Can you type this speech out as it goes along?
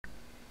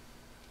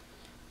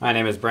My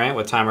name is Brant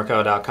with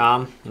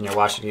TimerCo.com, and you're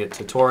watching a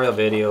tutorial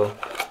video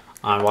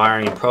on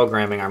wiring and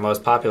programming our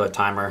most popular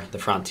timer, the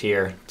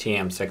Frontier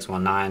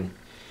TM619.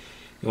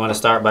 You want to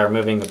start by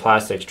removing the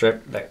plastic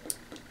strip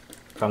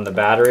from the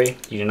battery.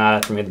 You do not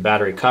have to remove the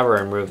battery cover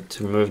and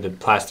remove the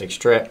plastic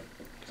strip.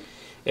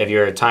 If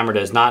your timer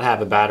does not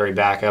have a battery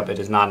backup, it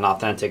is not an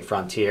authentic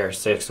Frontier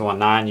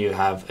 619, you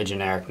have a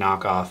generic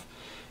knockoff.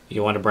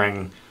 You want to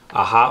bring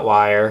a hot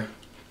wire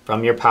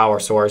from your power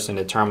source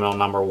into terminal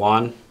number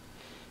 1.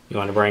 You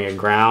want to bring a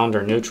ground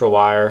or neutral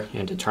wire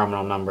into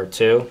terminal number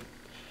 2.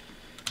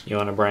 You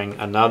want to bring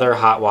another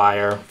hot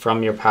wire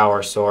from your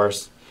power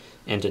source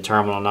into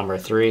terminal number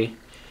 3.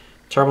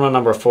 Terminal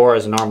number 4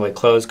 is normally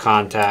closed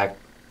contact.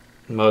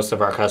 Most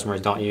of our customers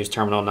don't use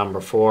terminal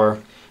number 4.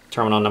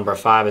 Terminal number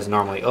 5 is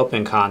normally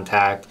open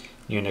contact.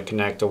 You're going to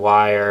connect a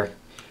wire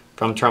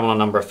from terminal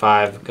number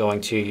 5 going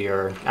to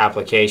your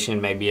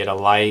application, maybe at a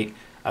light,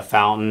 a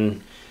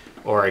fountain,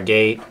 or a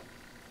gate.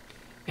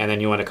 And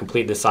then you want to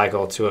complete the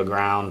cycle to a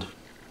ground.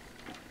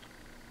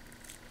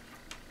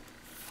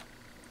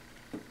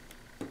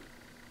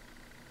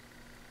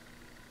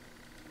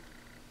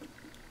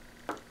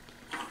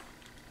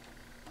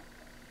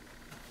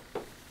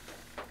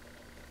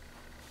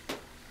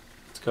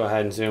 Let's go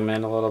ahead and zoom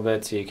in a little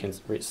bit so you can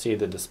see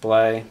the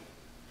display.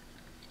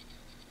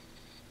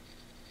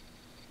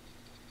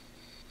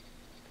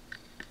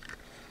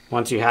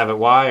 Once you have it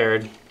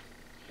wired,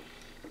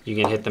 you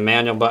can hit the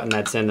manual button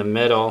that's in the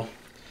middle,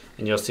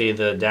 and you'll see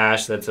the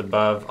dash that's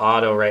above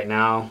auto right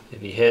now.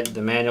 If you hit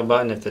the manual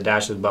button, if the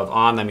dash is above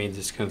on, that means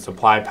it's going to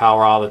supply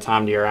power all the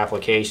time to your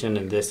application.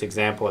 In this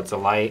example, it's a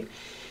light.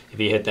 If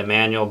you hit the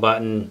manual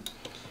button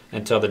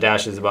until the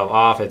dash is above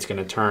off, it's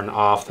going to turn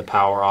off the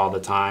power all the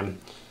time.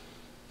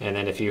 And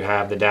then if you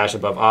have the dash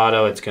above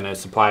auto, it's going to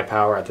supply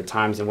power at the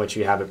times in which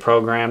you have it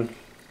programmed.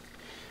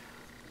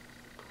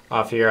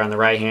 Off here on the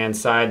right hand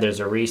side, there's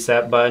a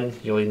reset button.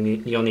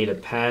 You'll need a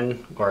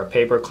pen or a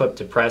paper clip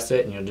to press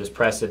it, and you'll just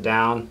press it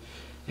down.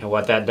 And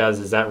what that does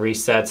is that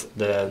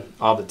resets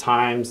all the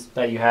times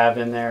that you have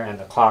in there and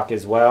the clock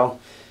as well.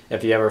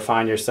 If you ever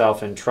find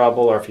yourself in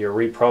trouble or if you're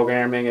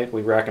reprogramming it,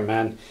 we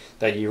recommend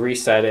that you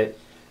reset it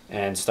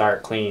and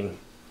start clean.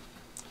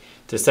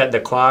 To set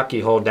the clock,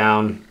 you hold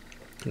down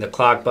the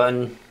clock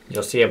button.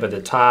 You'll see up at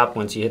the top,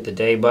 once you hit the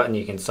day button,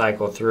 you can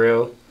cycle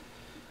through.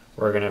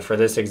 For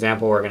this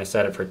example, we're going to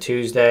set it for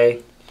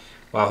Tuesday.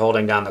 While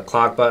holding down the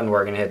clock button,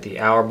 we're going to hit the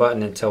hour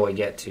button until we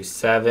get to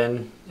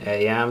 7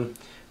 a.m.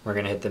 We're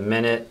going to hit the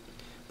minute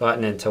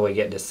button until we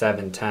get to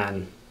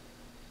 7:10.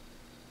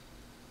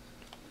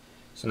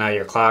 So now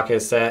your clock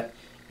is set.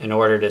 In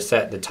order to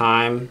set the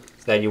time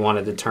that you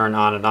wanted to turn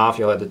on and off,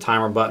 you'll hit the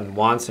timer button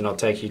once, and it'll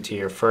take you to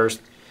your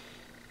first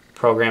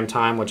program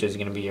time, which is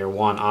going to be your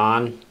 1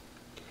 on.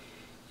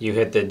 You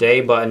hit the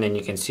day button, and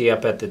you can see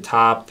up at the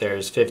top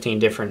there's 15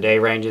 different day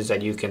ranges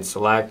that you can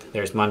select.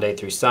 There's Monday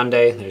through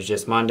Sunday, there's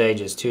just Monday,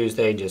 just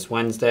Tuesday, just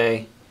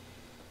Wednesday.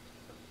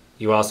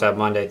 You also have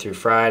Monday through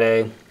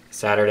Friday,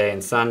 Saturday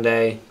and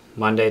Sunday,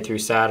 Monday through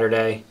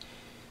Saturday,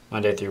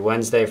 Monday through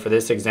Wednesday. For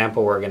this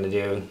example, we're going to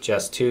do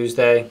just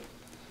Tuesday.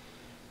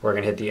 We're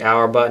going to hit the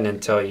hour button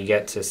until you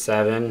get to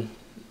 7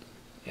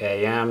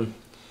 a.m.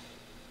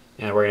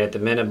 And we're going to hit the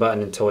minute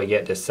button until we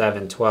get to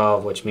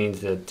 7:12, which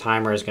means the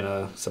timer is going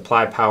to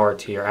supply power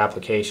to your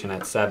application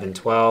at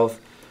 7:12.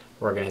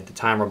 We're going to hit the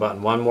timer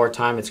button one more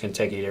time. It's going to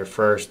take you to your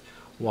first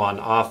 1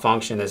 off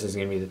function. This is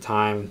going to be the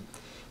time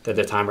that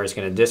the timer is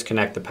going to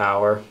disconnect the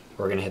power.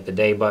 We're going to hit the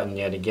day button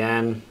yet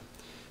again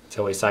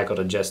until we cycle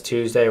to just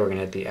Tuesday. We're going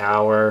to hit the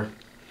hour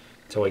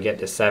until we get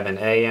to 7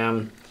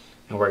 a.m.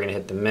 And we're going to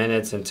hit the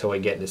minutes until we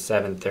get to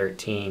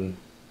 7:13.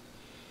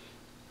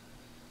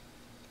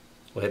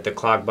 We'll hit the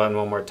clock button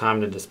one more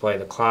time to display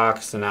the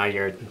clock. So now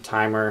your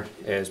timer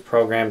is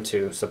programmed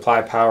to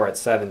supply power at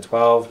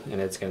 7:12, and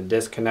it's going to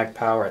disconnect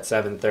power at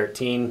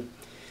 7:13.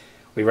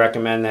 We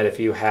recommend that if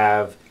you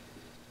have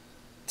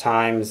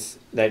times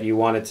that you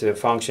want it to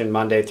function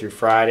Monday through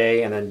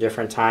Friday and then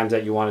different times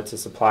that you want it to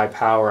supply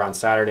power on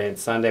Saturday and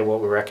Sunday, what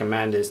we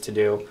recommend is to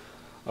do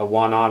a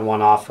 1 on,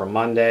 1 off for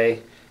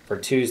Monday. For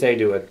Tuesday,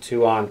 do a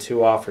 2 on,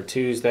 2 off for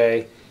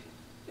Tuesday,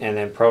 and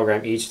then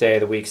program each day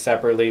of the week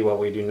separately. What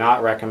we do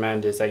not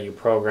recommend is that you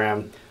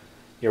program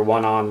your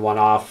 1 on, 1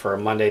 off for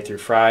Monday through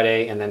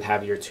Friday and then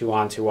have your 2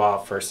 on, 2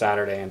 off for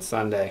Saturday and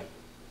Sunday.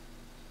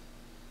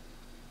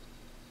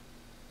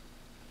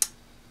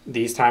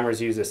 These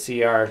timers use a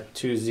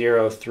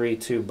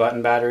CR2032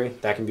 button battery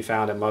that can be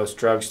found at most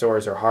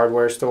drugstores or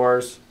hardware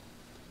stores.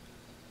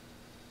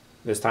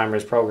 This timer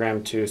is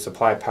programmed to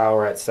supply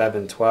power at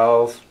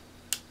 7:12.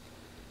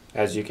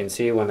 As you can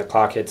see, when the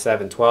clock hits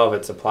 7:12,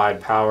 it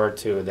supplied power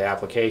to the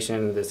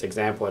application. In this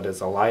example, it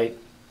is a light.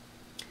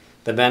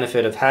 The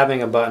benefit of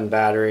having a button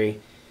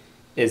battery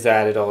is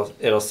that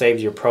it'll save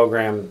your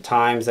program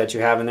times that you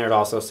have in there. It'll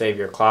also save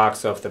your clock.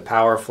 So if the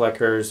power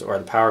flickers or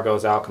the power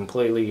goes out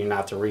completely, you don't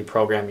have to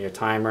reprogram your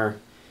timer.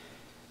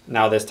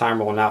 Now this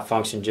timer will not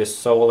function just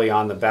solely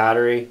on the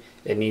battery.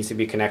 It needs to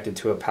be connected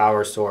to a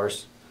power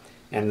source.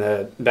 And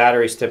the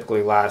batteries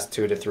typically last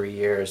 2 to 3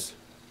 years.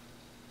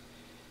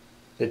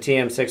 The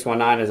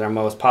TM619 is our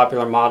most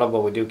popular model,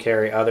 but we do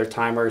carry other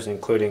timers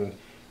including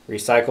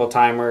recycle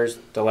timers,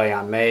 delay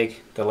on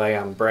make, delay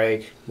on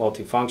break,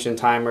 multifunction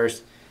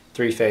timers,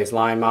 3-phase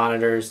line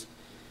monitors,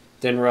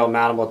 DIN rail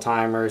mountable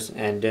timers,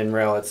 and DIN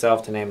rail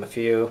itself, to name a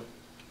few.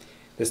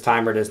 This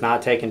timer does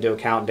not take into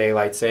account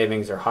daylight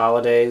savings or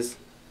holidays.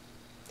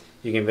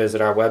 You can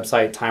visit our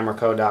website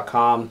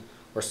timerco.com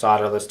or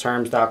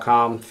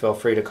solderlessterms.com. Feel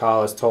free to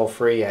call us toll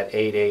free at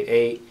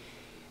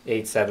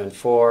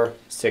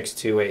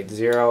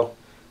 888-874-6280.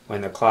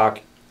 When the clock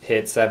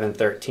hit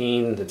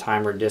 7:13, the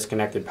timer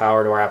disconnected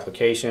power to our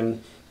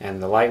application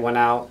and the light went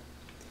out.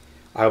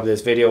 I hope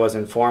this video was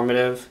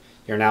informative.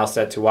 You're now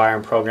set to wire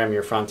and program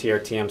your Frontier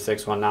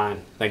TM619.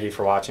 Thank you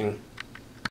for watching.